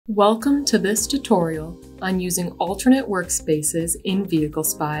Welcome to this tutorial on using alternate workspaces in Vehicle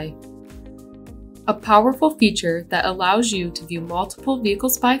Spy. A powerful feature that allows you to view multiple Vehicle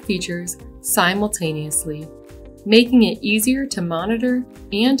Spy features simultaneously, making it easier to monitor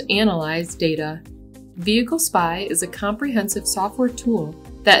and analyze data. Vehicle Spy is a comprehensive software tool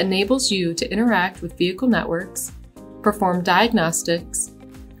that enables you to interact with vehicle networks, perform diagnostics,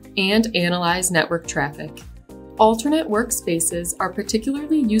 and analyze network traffic. Alternate workspaces are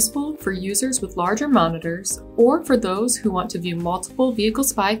particularly useful for users with larger monitors or for those who want to view multiple Vehicle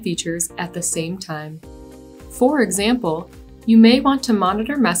Spy features at the same time. For example, you may want to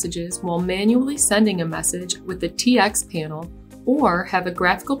monitor messages while manually sending a message with the TX panel or have a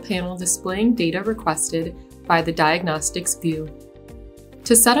graphical panel displaying data requested by the diagnostics view.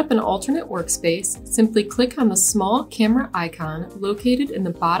 To set up an alternate workspace, simply click on the small camera icon located in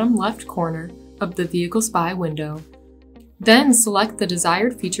the bottom left corner of the Vehicle Spy window. Then select the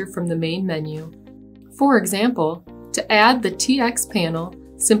desired feature from the main menu. For example, to add the TX panel,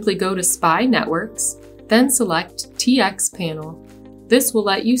 simply go to Spy Networks, then select TX panel. This will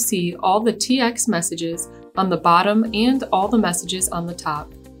let you see all the TX messages on the bottom and all the messages on the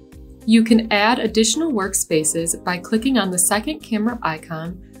top. You can add additional workspaces by clicking on the second camera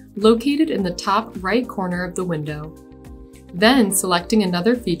icon located in the top right corner of the window. Then selecting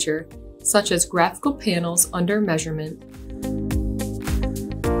another feature, such as graphical panels under measurement.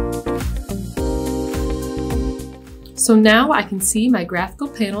 So now I can see my graphical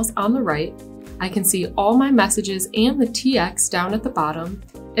panels on the right, I can see all my messages and the TX down at the bottom,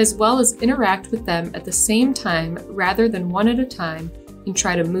 as well as interact with them at the same time rather than one at a time and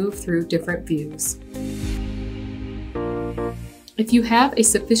try to move through different views. If you have a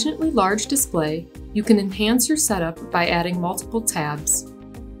sufficiently large display, you can enhance your setup by adding multiple tabs.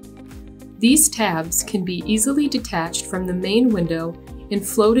 These tabs can be easily detached from the main window and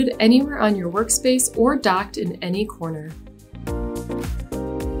floated anywhere on your workspace or docked in any corner.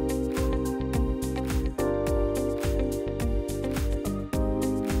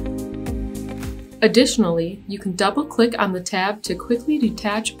 Additionally, you can double-click on the tab to quickly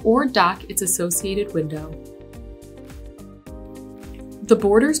detach or dock its associated window. The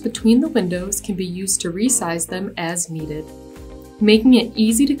borders between the windows can be used to resize them as needed, making it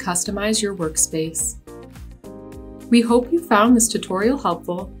easy to customize your workspace. We hope you found this tutorial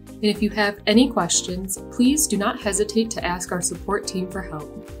helpful, and if you have any questions, please do not hesitate to ask our support team for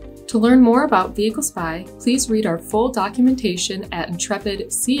help. To learn more about Vehicle Spy, please read our full documentation at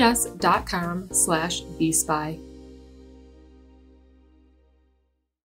intrepidcs.com/vspy.